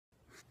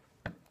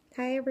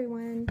Hi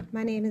everyone,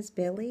 my name is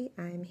Billy.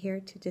 I'm here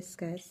to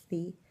discuss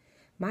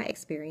my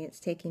experience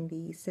taking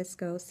the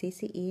Cisco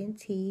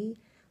CCENT,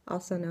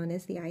 also known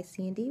as the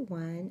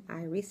ICND1.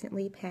 I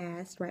recently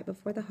passed right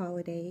before the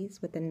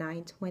holidays with a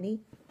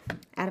 920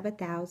 out of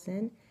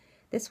 1,000.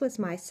 This was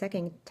my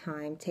second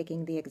time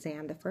taking the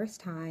exam. The first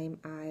time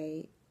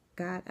I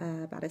got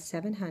about a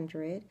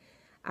 700.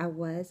 I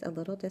was a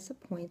little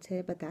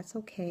disappointed, but that's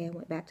okay. I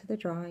went back to the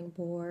drawing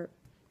board,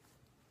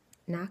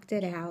 knocked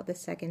it out the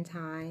second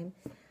time.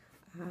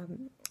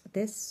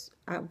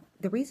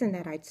 The reason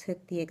that I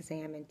took the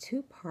exam in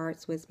two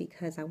parts was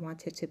because I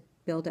wanted to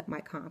build up my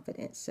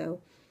confidence.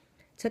 So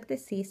took the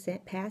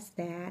CCENT, passed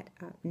that.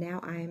 Now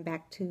I am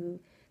back to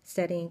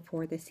studying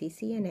for the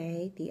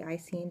CCNA, the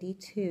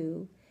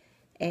ICND2,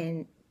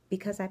 and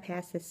because I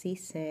passed the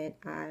CCENT,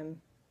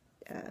 I'm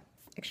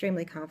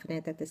extremely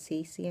confident that the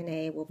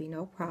CCNA will be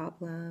no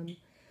problem.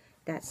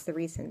 That's the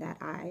reason that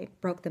I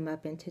broke them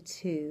up into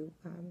two.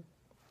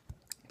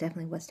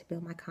 Definitely was to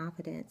build my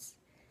confidence.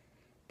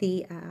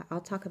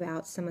 I'll talk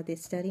about some of the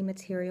study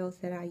materials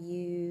that I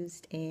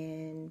used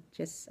and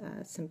just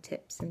some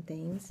tips and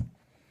things.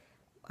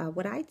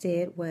 What I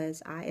did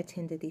was I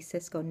attended the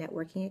Cisco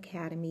Networking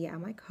Academy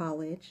at my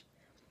college,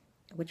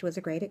 which was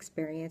a great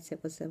experience.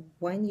 It was a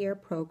one-year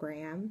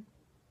program,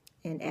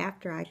 and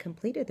after I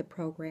completed the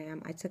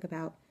program, I took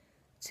about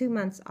 2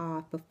 months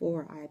off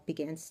before I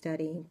began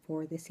studying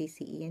for the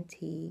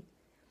CCENT.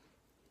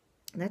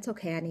 That's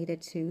okay. I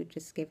needed to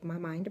just give my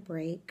mind a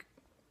break,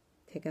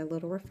 take a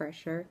little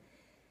refresher.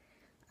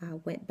 I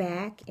went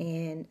back,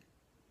 and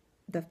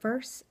the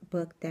first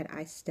book that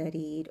I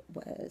studied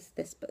was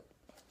this book,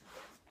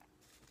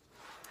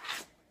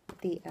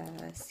 the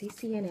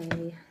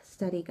CCNA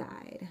Study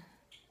Guide,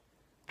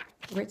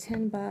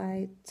 written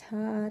by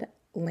Todd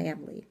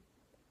Lamley.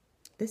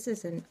 This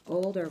is an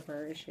older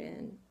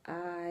version.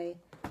 I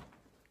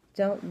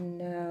don't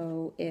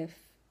know if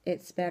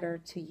it's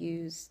better to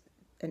use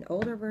an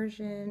older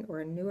version or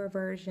a newer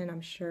version.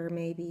 I'm sure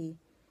maybe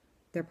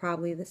they're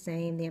probably the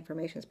same. The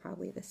information is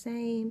probably the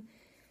same.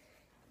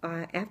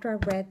 After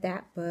I read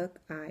that book,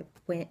 I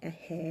went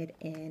ahead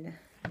and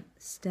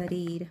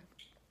studied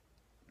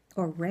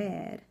or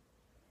read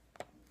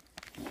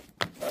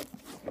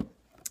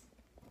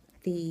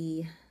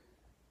the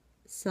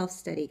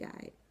Self-Study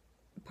Guide,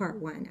 Part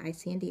 1,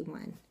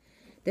 ICND1.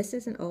 This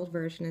is an old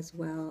version as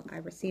well. I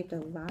received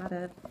a lot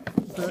of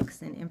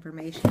books and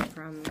information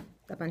from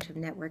a bunch of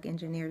network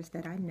engineers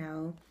that I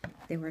know.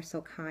 They were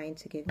so kind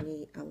to give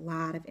me a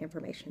lot of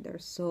information.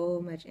 There's so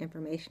much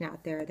information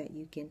out there that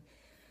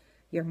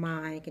your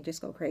mind can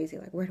just go crazy.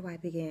 Like, where do I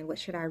begin? What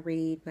should I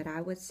read? But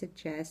I would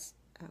suggest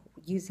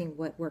using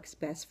what works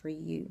best for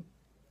you.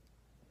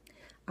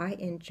 I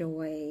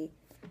enjoy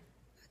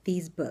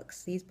these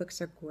books. These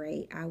books are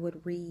great. I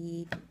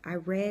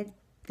read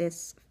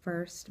this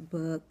first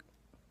book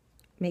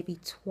maybe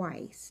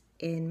twice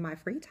in my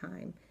free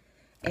time.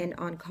 And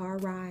on car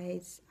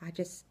rides, I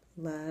just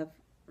love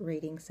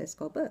reading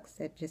Cisco books.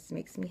 It just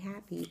makes me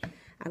happy.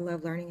 I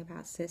love learning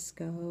about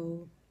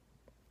Cisco.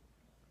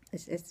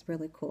 It's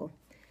really cool.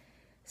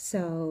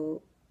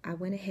 So I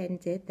went ahead and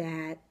did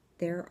that.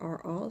 There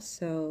are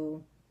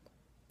also,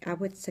 I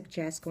would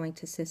suggest going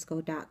to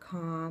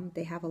Cisco.com.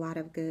 They have a lot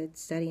of good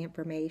study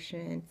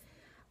information.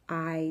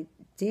 I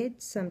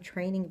did some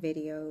training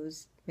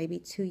videos maybe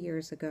 2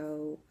 years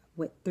ago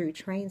through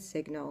Train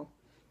Signal.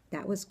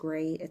 That was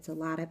great. It's a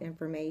lot of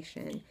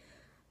information.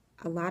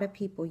 A lot of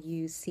people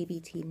use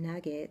CBT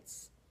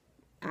nuggets.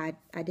 I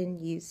didn't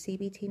use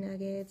CBT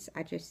nuggets.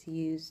 I just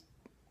used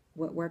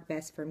what worked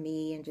best for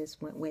me and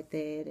just went with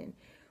it and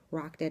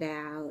rocked it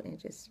out and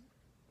just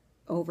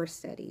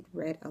overstudied.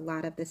 Read a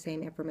lot of the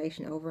same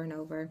information over and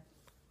over.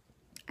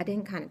 I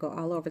didn't kind of go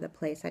all over the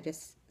place. I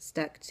just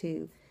stuck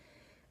to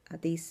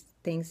these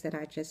things that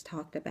I just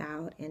talked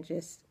about and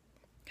just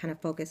kind of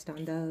focused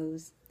on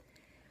those.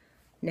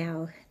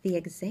 Now, the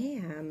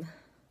exam,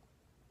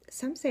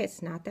 some say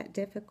it's not that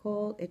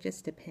difficult. It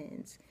just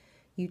depends.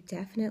 You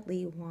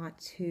definitely want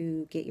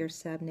to get your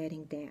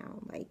subnetting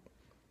down, like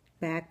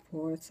back,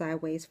 forth,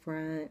 sideways,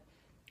 front,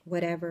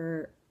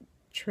 whatever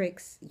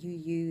tricks you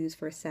use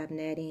for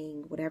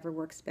subnetting, whatever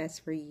works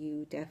best for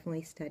you,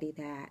 definitely study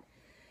that.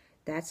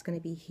 That's going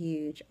to be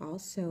huge.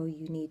 Also,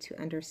 you need to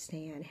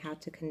understand how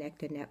to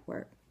connect a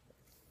network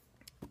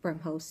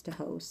from host to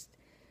host.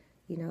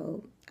 You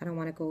know, I don't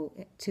want to go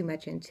too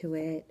much into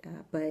it,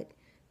 but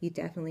you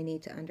definitely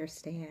need to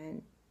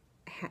understand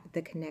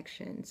the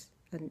connections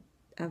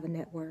of a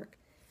network.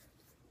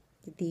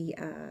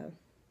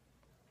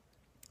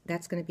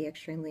 That's going to be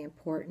extremely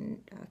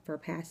important for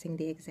passing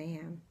the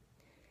exam.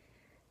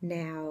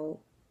 Now,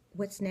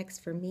 what's next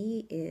for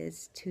me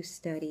is to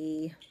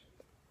study.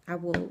 I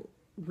will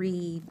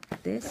read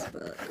this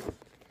book,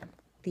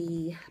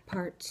 the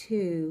Part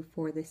 2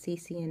 for the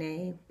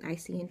CCNA,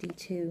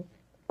 ICND2.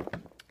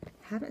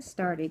 Haven't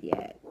started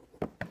yet.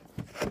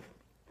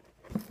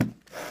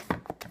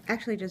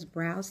 Actually just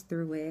browse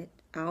through it.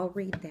 I'll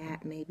read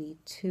that maybe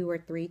 2 or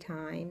 3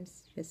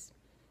 times, just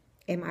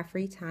In my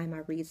free time, I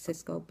read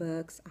Cisco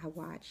books, I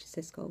watch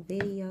Cisco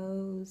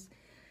videos,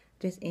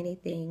 just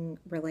anything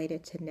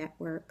related to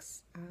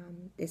networks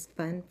is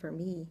fun for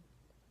me.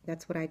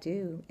 That's what I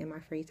do in my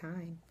free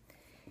time.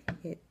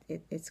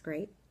 It's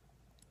great.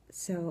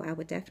 So I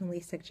would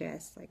definitely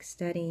suggest like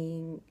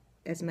studying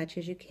as much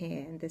as you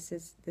can. This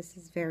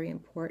is very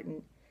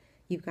important.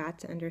 You've got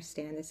to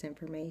understand this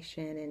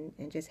information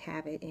and just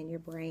have it in your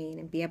brain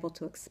and be able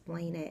to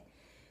explain it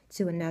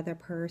to another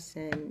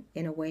person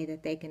in a way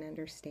that they can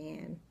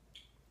understand.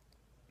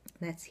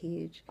 That's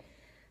huge.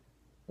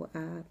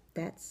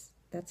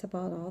 That's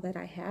about all that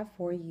I have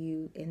for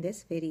you in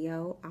this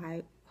video.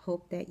 I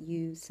hope that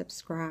you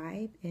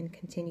subscribe and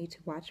continue to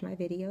watch my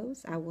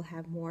videos. I will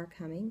have more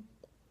coming.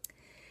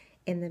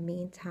 In the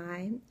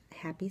meantime,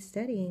 happy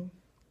studying.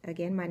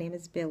 Again, my name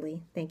is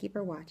Billy. Thank you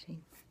for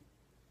watching.